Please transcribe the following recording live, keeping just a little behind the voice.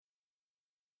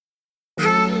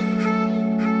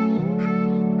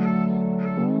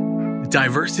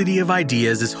Diversity of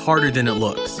ideas is harder than it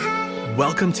looks.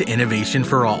 Welcome to Innovation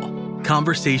for All,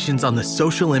 conversations on the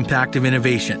social impact of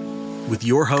innovation, with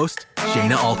your host,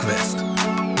 Shayna Alkvist.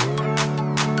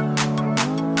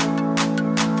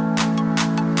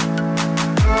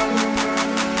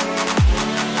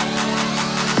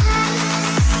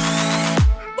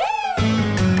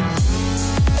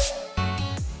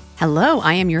 Hello,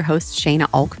 I am your host, Shayna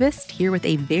Alkvist, here with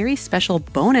a very special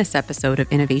bonus episode of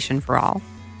Innovation for All.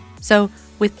 So,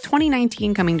 with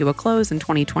 2019 coming to a close and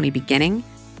 2020 beginning,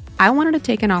 I wanted to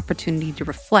take an opportunity to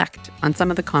reflect on some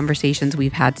of the conversations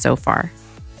we've had so far.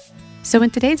 So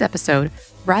in today's episode,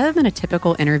 rather than a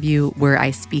typical interview where I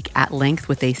speak at length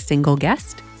with a single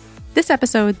guest, this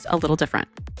episode's a little different.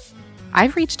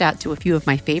 I've reached out to a few of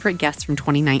my favorite guests from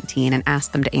 2019 and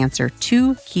asked them to answer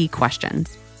two key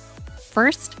questions.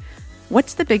 First,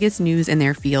 what's the biggest news in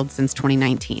their field since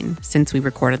 2019, since we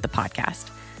recorded the podcast?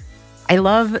 I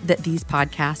love that these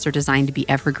podcasts are designed to be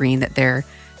evergreen, that they're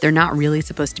not really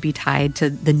supposed to be tied to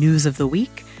the news of the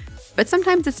week, but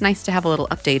sometimes it's nice to have a little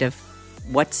update of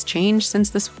what's changed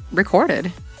since this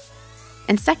recorded.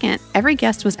 And second, every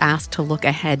guest was asked to look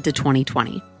ahead to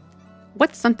 2020.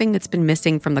 What's something that's been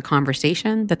missing from the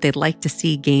conversation that they'd like to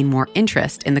see gain more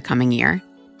interest in the coming year?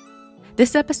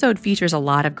 This episode features a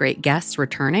lot of great guests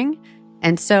returning.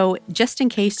 And so just in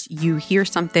case you hear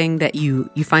something that you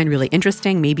find really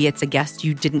interesting, maybe it's a guest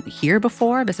you didn't hear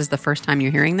before, this is the first time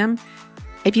you're hearing them.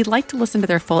 If you'd like to listen to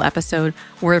their full episode,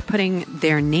 we're putting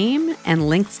their name and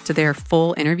links to their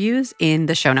full interviews in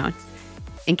the show notes.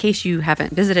 In case you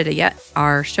haven't visited it yet,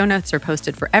 our show notes are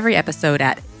posted for every episode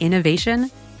at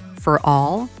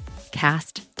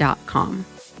innovationforallcast.com.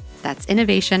 That's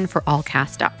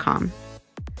innovationforallcast.com.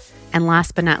 And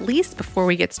last but not least, before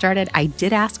we get started, I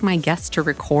did ask my guests to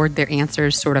record their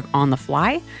answers sort of on the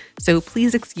fly, so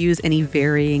please excuse any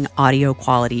varying audio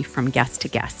quality from guest to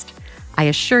guest. I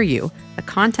assure you, the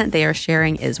content they are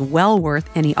sharing is well worth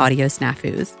any audio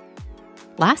snafus.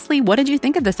 Lastly, what did you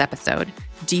think of this episode?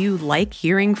 Do you like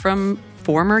hearing from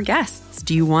former guests?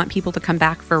 Do you want people to come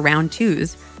back for round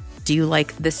twos? Do you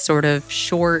like this sort of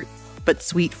short but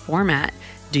sweet format?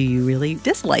 Do you really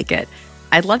dislike it?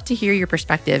 I'd love to hear your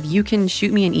perspective. You can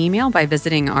shoot me an email by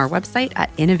visiting our website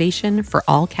at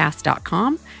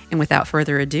innovationforallcast.com. And without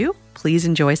further ado, please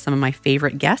enjoy some of my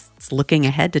favorite guests looking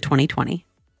ahead to 2020.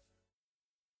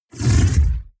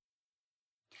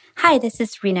 Hi, this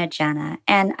is Rina Jana,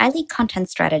 and I lead content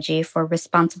strategy for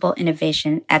responsible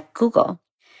innovation at Google.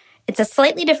 It's a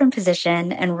slightly different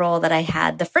position and role that I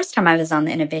had the first time I was on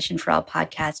the Innovation for All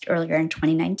podcast earlier in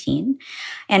 2019.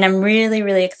 And I'm really,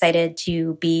 really excited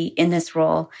to be in this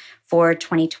role for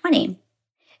 2020.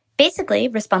 Basically,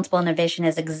 responsible innovation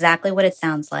is exactly what it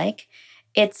sounds like.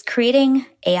 It's creating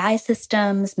AI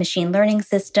systems, machine learning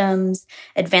systems,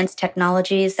 advanced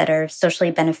technologies that are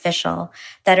socially beneficial,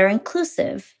 that are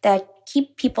inclusive, that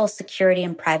keep people's security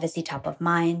and privacy top of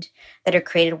mind, that are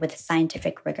created with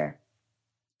scientific rigor.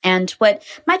 And what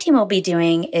my team will be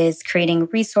doing is creating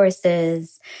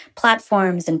resources,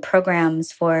 platforms, and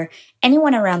programs for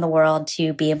anyone around the world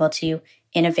to be able to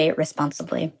innovate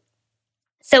responsibly.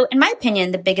 So in my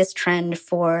opinion, the biggest trend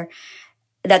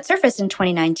that surfaced in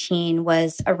 2019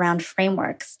 was around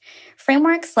frameworks.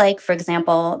 Frameworks like, for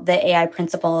example, the AI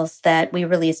principles that we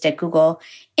released at Google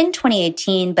in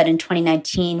 2018, but in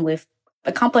 2019, we've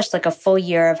accomplished like a full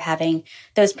year of having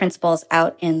those principles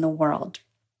out in the world.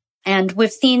 And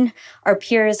we've seen our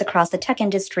peers across the tech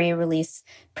industry release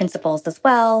principles as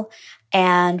well.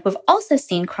 And we've also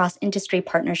seen cross-industry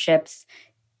partnerships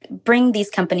bring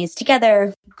these companies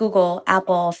together: Google,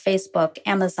 Apple, Facebook,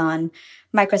 Amazon,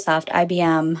 Microsoft,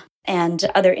 IBM, and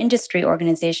other industry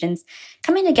organizations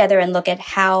coming together and look at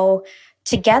how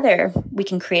together we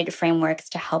can create frameworks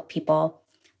to help people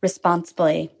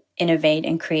responsibly innovate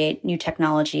and create new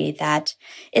technology that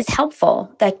is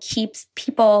helpful, that keeps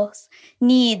people's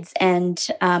needs and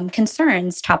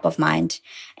concerns top of mind,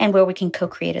 and where we can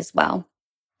co-create as well.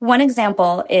 One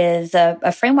example is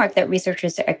a framework that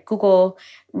researchers at Google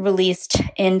released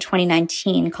in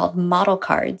 2019 called Model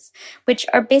Cards, which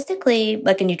are basically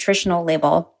like a nutritional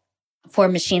label for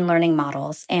machine learning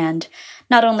models. And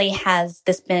not only has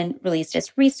this been released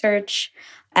as research,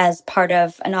 as part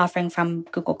of an offering from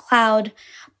Google Cloud,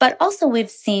 but also we've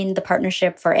seen the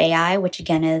Partnership for AI, which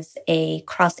again is a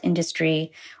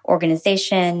cross-industry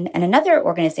organization, and another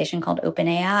organization called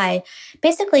OpenAI,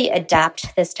 basically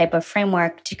adapt this type of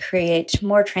framework to create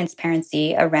more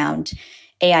transparency around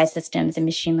AI systems and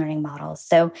machine learning models.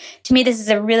 So to me, this is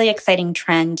a really exciting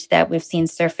trend that we've seen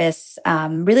surface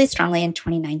really strongly in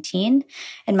 2019,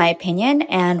 in my opinion,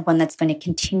 and one that's going to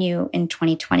continue in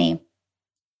 2020.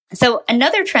 So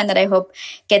another trend that I hope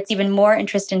gets even more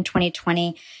interest in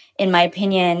 2020, in my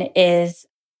opinion, is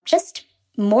just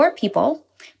more people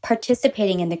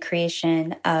participating in the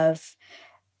creation of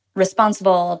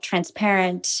responsible,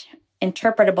 transparent,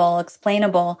 interpretable,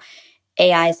 explainable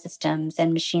AI systems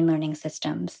and machine learning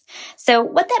systems. So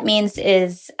what that means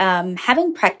is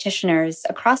having practitioners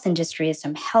across industries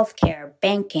from healthcare,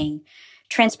 banking,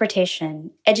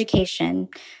 transportation, education,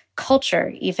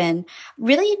 culture even,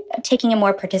 really taking a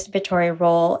more participatory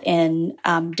role in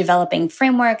developing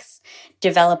frameworks,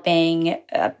 developing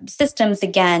systems,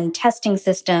 again, testing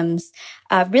systems,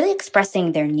 really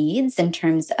expressing their needs in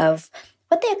terms of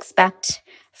what they expect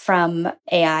from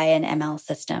AI and ML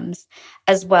systems,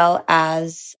 as well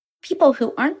as people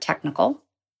who aren't technical,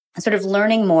 sort of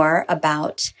learning more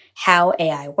about how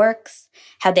AI works,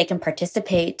 how they can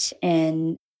participate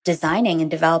in designing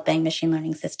and developing machine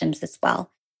learning systems as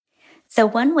well. So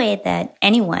one way that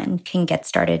anyone can get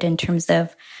started in terms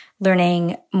of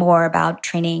learning more about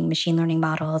training machine learning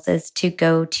models is to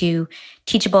go to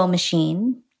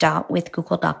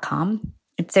teachablemachine.withgoogle.com.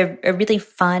 It's a really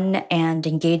fun and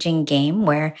engaging game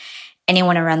where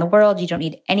anyone around the world, you don't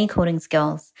need any coding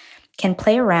skills, can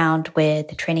play around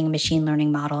with training a machine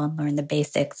learning model and learn the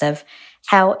basics of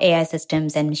how AI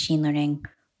systems and machine learning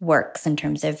works in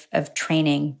terms of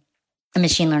training a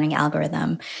machine learning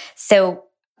algorithm. So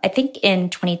I think in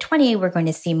 2020, we're going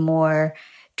to see more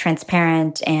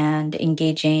transparent and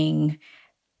engaging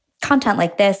content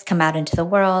like this come out into the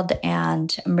world.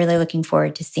 And I'm really looking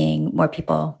forward to seeing more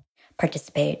people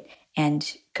participate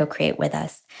and co-create with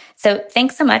us. So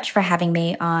thanks so much for having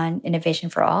me on Innovation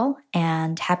for All,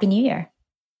 and Happy New Year.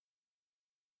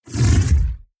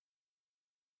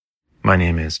 My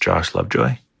name is Josh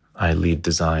Lovejoy. I lead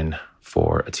design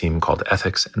for a team called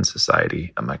Ethics and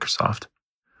Society at Microsoft.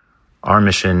 Our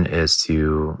mission is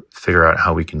to figure out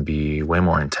how we can be way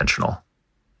more intentional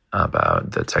about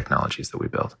the technologies that we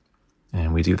build.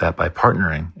 And we do that by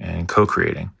partnering and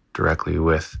co-creating directly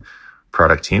with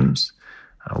product teams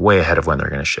way ahead of when they're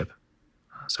going to ship.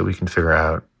 So we can figure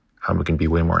out how we can be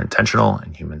way more intentional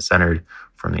and human-centered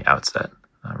from the outset,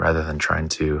 rather than trying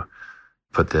to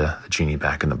put the genie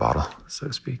back in the bottle, so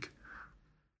to speak.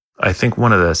 I think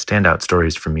one of the standout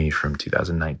stories for me from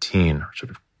 2019,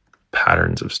 sort of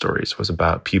patterns of stories, was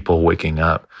about people waking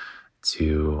up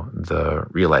to the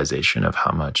realization of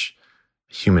how much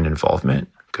human involvement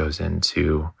goes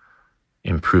into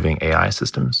improving AI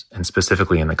systems, and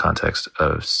specifically in the context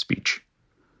of speech.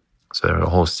 So there are a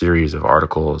whole series of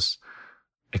articles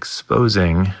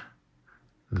exposing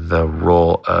the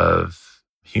role of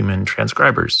human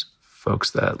transcribers,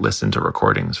 folks that listen to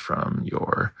recordings from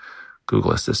your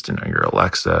Google Assistant or your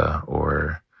Alexa,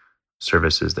 or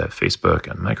services that Facebook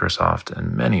and Microsoft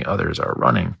and many others are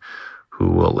running,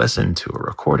 who will listen to a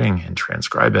recording and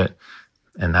transcribe it.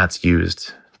 And that's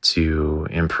used to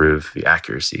improve the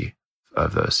accuracy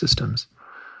of those systems.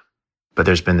 But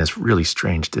there's been this really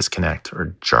strange disconnect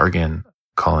or jargon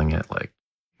calling it like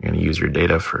you're going to use your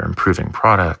data for improving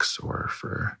products or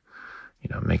for,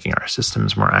 making our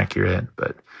systems more accurate.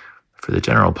 But for the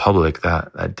general public,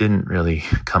 that didn't really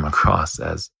come across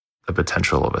as the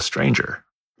potential of a stranger,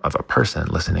 of a person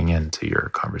listening in to your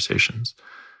conversations.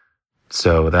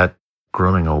 So that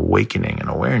growing awakening and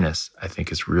awareness, I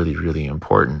think, is really, really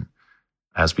important.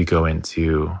 As we go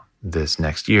into this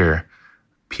next year,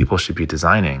 people should be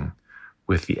designing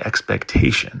with the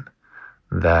expectation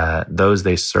that those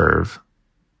they serve,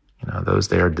 those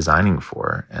they are designing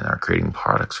for and are creating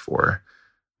products for,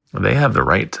 they have the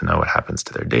right to know what happens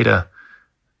to their data.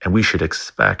 And we should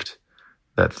expect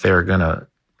that they're going to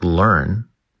learn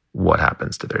what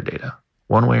happens to their data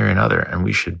one way or another. And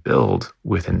we should build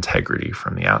with integrity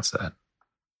from the outset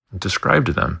and describe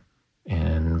to them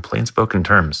in plain spoken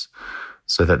terms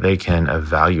so that they can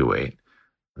evaluate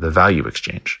the value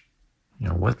exchange,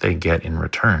 what they get in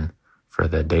return for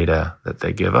the data that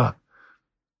they give up.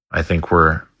 I think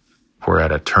we're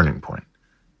at a turning point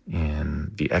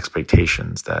in the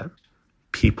expectations that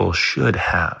people should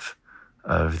have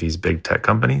of these big tech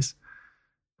companies.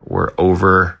 We're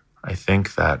over, I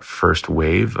think, that first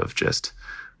wave of just,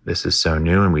 this is so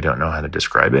new and we don't know how to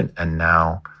describe it. And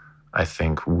now I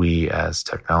think we as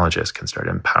technologists can start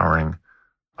empowering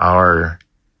our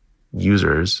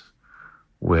users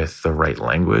with the right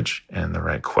language and the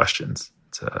right questions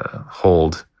to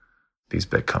hold these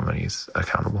big companies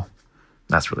accountable.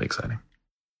 That's really exciting.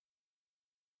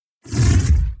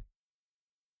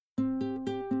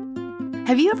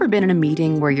 Have you ever been in a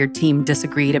meeting where your team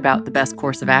disagreed about the best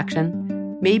course of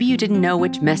action? Maybe you didn't know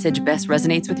which message best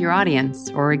resonates with your audience,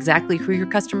 or exactly who your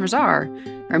customers are,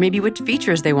 or maybe which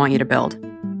features they want you to build.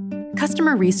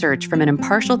 customer research from an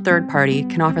impartial third party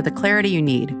can offer the clarity you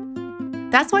need.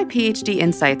 That's why PhD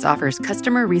Insights offers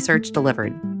Customer Research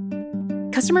Delivered.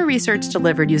 Customer Research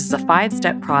Delivered uses a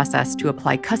 5-step process to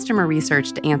apply customer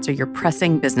research to answer your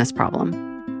pressing business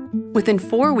problem. Within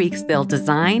 4 weeks, they'll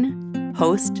design,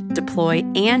 host, deploy,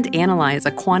 and analyze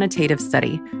a quantitative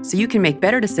study so you can make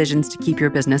better decisions to keep your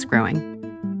business growing.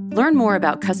 Learn more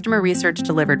about Customer Research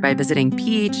Delivered by visiting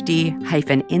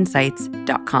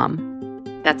phd-insights.com.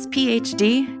 That's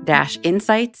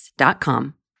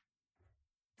phd-insights.com.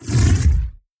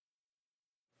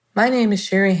 My name is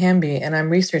Sherry Hamby, and I'm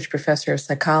Research Professor of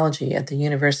Psychology at the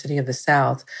University of the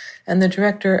South and the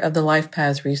Director of the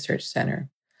LifePaths Research Center.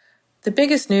 The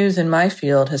biggest news in my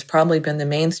field has probably been the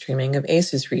mainstreaming of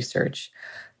ACEs research.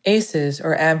 ACEs,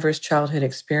 or Adverse Childhood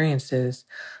Experiences,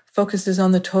 focuses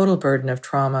on the total burden of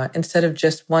trauma instead of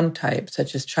just one type,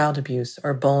 such as child abuse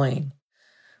or bullying.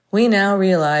 We now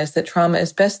realize that trauma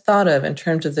is best thought of in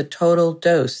terms of the total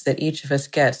dose that each of us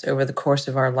gets over the course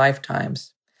of our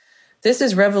lifetimes. This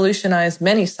has revolutionized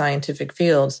many scientific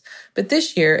fields, but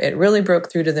this year it really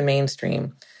broke through to the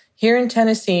mainstream. Here in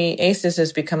Tennessee, ACEs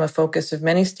has become a focus of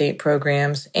many state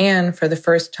programs, and for the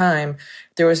first time,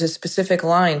 there was a specific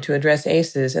line to address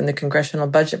ACEs in the congressional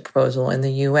budget proposal in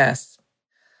the U.S.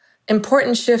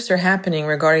 Important shifts are happening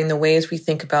regarding the ways we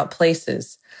think about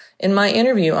places. In my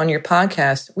interview on your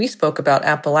podcast, we spoke about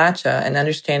Appalachia and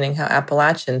understanding how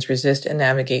Appalachians resist and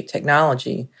navigate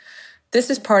technology.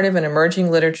 This is part of an emerging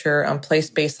literature on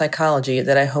place-based psychology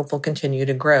that I hope will continue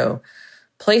to grow.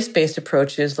 Place-based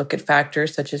approaches look at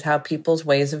factors such as how people's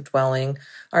ways of dwelling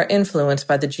are influenced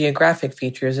by the geographic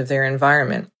features of their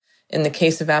environment. In the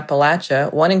case of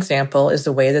Appalachia, one example is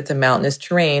the way that the mountainous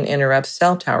terrain interrupts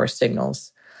cell tower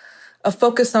signals. A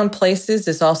focus on places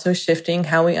is also shifting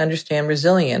how we understand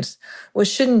resilience, which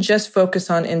shouldn't just focus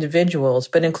on individuals,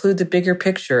 but include the bigger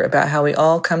picture about how we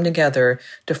all come together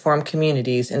to form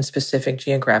communities in specific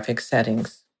geographic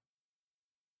settings.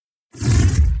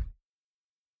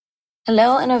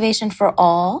 Hello, Innovation for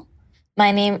All.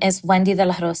 My name is Wendy De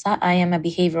La Rosa. I am a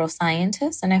behavioral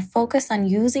scientist, and I focus on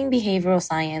using behavioral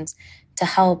science to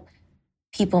help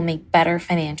people make better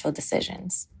financial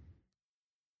decisions.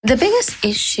 The biggest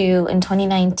issue in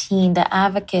 2019 that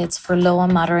advocates for low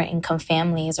and moderate income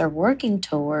families are working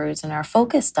towards and are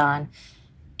focused on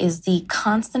is the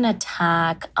constant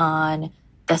attack on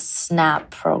the SNAP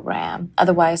program,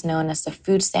 otherwise known as the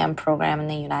food stamp program in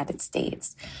the United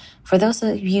States. For those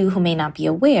of you who may not be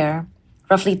aware,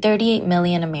 roughly 38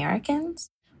 million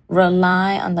Americans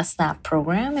rely on the SNAP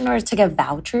program in order to get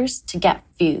vouchers to get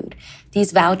food.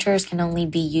 These vouchers can only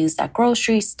be used at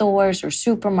grocery stores or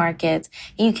supermarkets,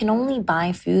 and you can only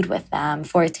buy food with them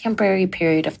for a temporary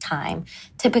period of time,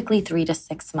 typically 3 to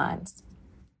 6 months.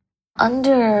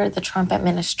 Under the Trump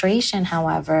administration,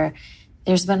 however,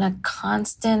 there's been a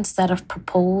constant set of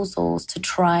proposals to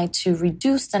try to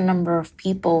reduce the number of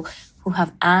people who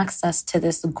have access to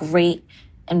this great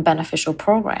and beneficial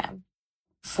program.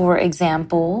 For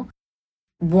example,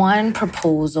 one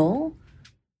proposal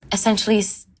essentially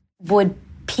would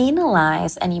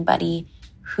penalize anybody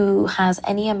who has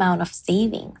any amount of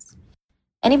savings.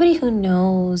 Anybody who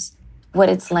knows what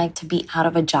it's like to be out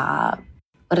of a job,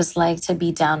 what it's like to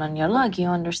be down on your luck, you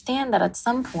understand that at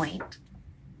some point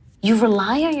you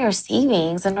rely on your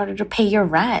savings in order to pay your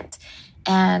rent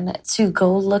and to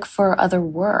go look for other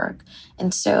work.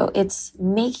 And so it's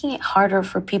making it harder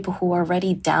for people who are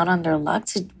already down on their luck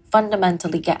to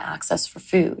fundamentally get access for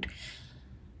food.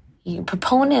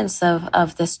 Proponents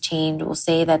of this change will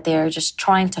say that they're just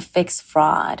trying to fix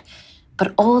fraud.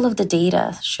 But all of the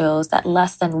data shows that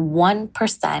less than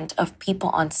 1% of people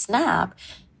on SNAP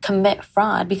commit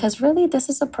fraud, because really this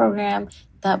is a program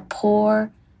that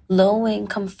poor,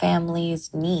 low-income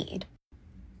families need.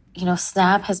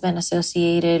 SNAP has been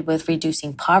associated with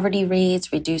reducing poverty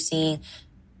rates, reducing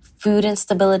food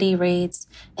instability rates.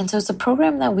 And so it's a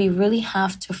program that we really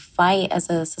have to fight as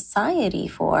a society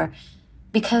for,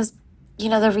 because,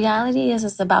 the reality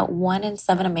is about 1 in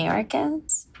 7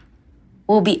 Americans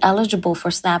will be eligible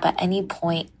for SNAP at any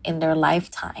point in their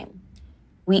lifetime.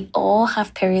 We all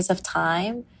have periods of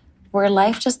time where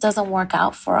life just doesn't work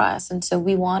out for us. And so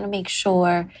we want to make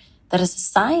sure that as a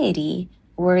society,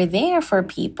 we're there for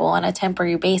people on a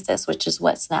temporary basis, which is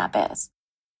what SNAP is.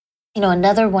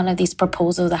 Another one of these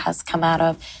proposals that has come out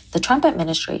of the Trump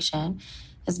administration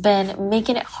has been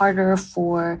making it harder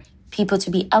for people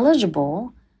to be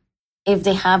eligible if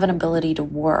they have an ability to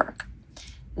work.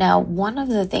 Now, one of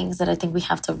the things that I think we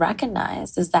have to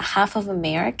recognize is that half of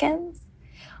Americans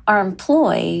are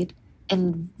employed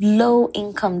in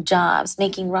low-income jobs,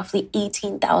 making roughly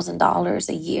 $18,000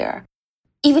 a year.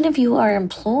 Even if you are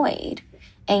employed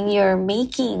and you're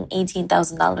making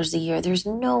 $18,000 a year, there's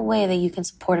no way that you can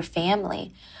support a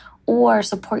family or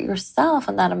support yourself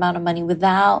on that amount of money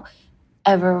without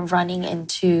ever running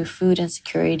into food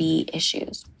insecurity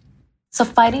issues. So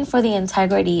fighting for the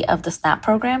integrity of the SNAP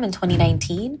program in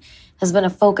 2019 has been a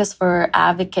focus for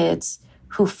advocates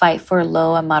who fight for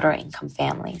low and moderate income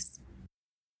families.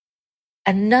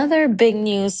 Another big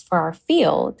news for our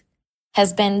field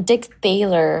has been Dick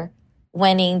Thaler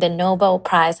winning the Nobel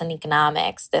Prize in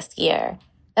Economics this year.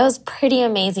 That was pretty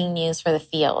amazing news for the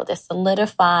field. It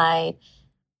solidified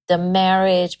the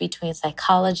marriage between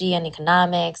psychology and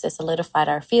economics. It solidified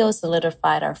our field,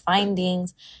 solidified our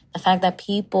findings. The fact that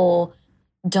people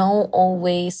don't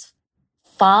always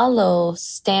follow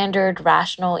standard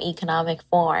rational economic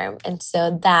form. And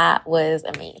so that was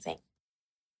amazing.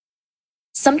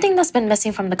 Something that's been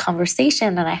missing from the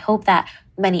conversation, and I hope that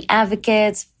many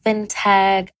advocates,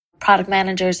 fintech, product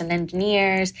managers and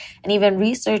engineers, and even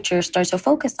researchers start to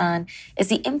focus on, is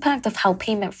the impact of how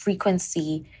payment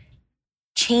frequency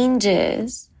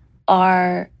changes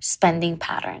our spending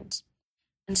patterns.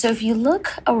 And so if you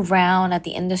look around at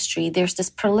the industry, there's this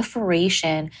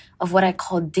proliferation of what I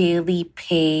call daily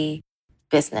pay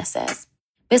businesses.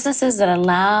 Businesses that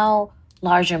allow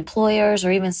large employers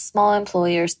or even small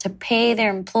employers to pay their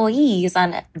employees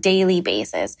on a daily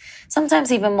basis,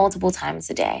 sometimes even multiple times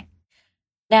a day.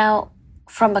 Now,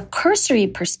 from a cursory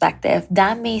perspective,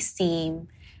 that may seem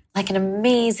like an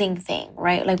amazing thing,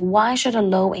 right? Like, why should a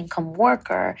low-income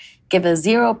worker give a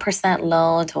 0%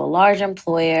 loan to a large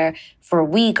employer for a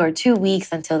week or 2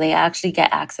 weeks until they actually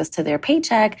get access to their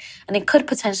paycheck? And it could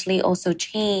potentially also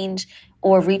change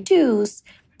or reduce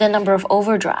the number of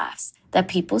overdrafts that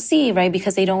people see, right?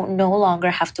 Because they don't no longer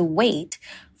have to wait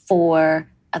for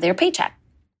their paycheck.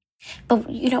 But,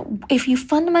 if you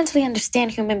fundamentally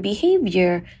understand human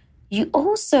behavior, you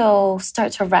also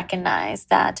start to recognize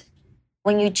that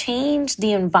when you change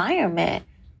the environment,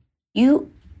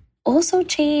 you also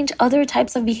change other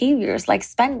types of behaviors like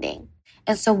spending.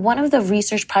 And so one of the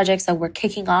research projects that we're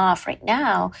kicking off right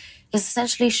now is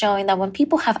essentially showing that when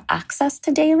people have access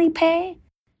to daily pay,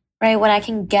 right, when I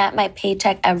can get my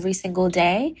paycheck every single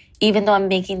day, even though I'm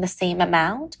making the same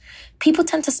amount, people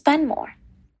tend to spend more,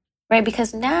 right?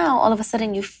 Because now all of a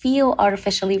sudden you feel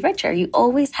artificially richer. You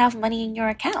always have money in your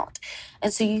account.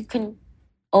 And so you can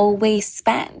always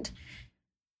spend.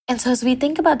 And so as we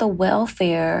think about the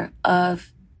welfare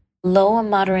of low and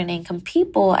moderate income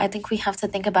people, I think we have to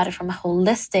think about it from a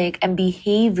holistic and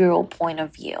behavioral point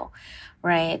of view,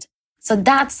 right? So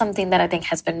that's something that I think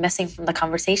has been missing from the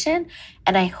conversation.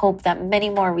 And I hope that many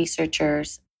more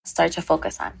researchers start to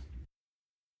focus on.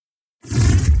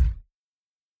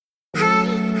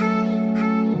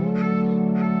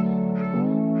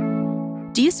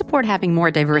 Do you support having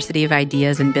more diversity of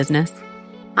ideas in business?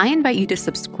 I invite you to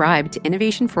subscribe to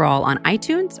Innovation for All on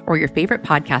iTunes or your favorite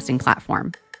podcasting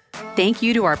platform. Thank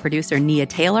you to our producer, Nia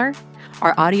Taylor,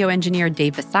 our audio engineer,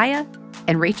 Dave Visaya,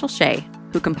 and Rachel Shea,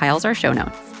 who compiles our show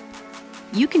notes.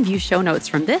 You can view show notes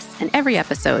from this and every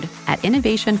episode at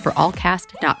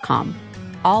innovationforallcast.com.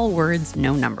 All words,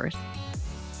 no numbers.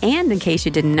 And in case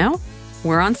you didn't know,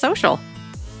 we're on social.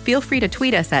 Feel free to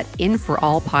tweet us at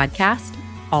InForAllPodcast,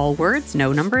 all words,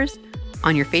 no numbers,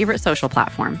 on your favorite social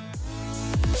platform.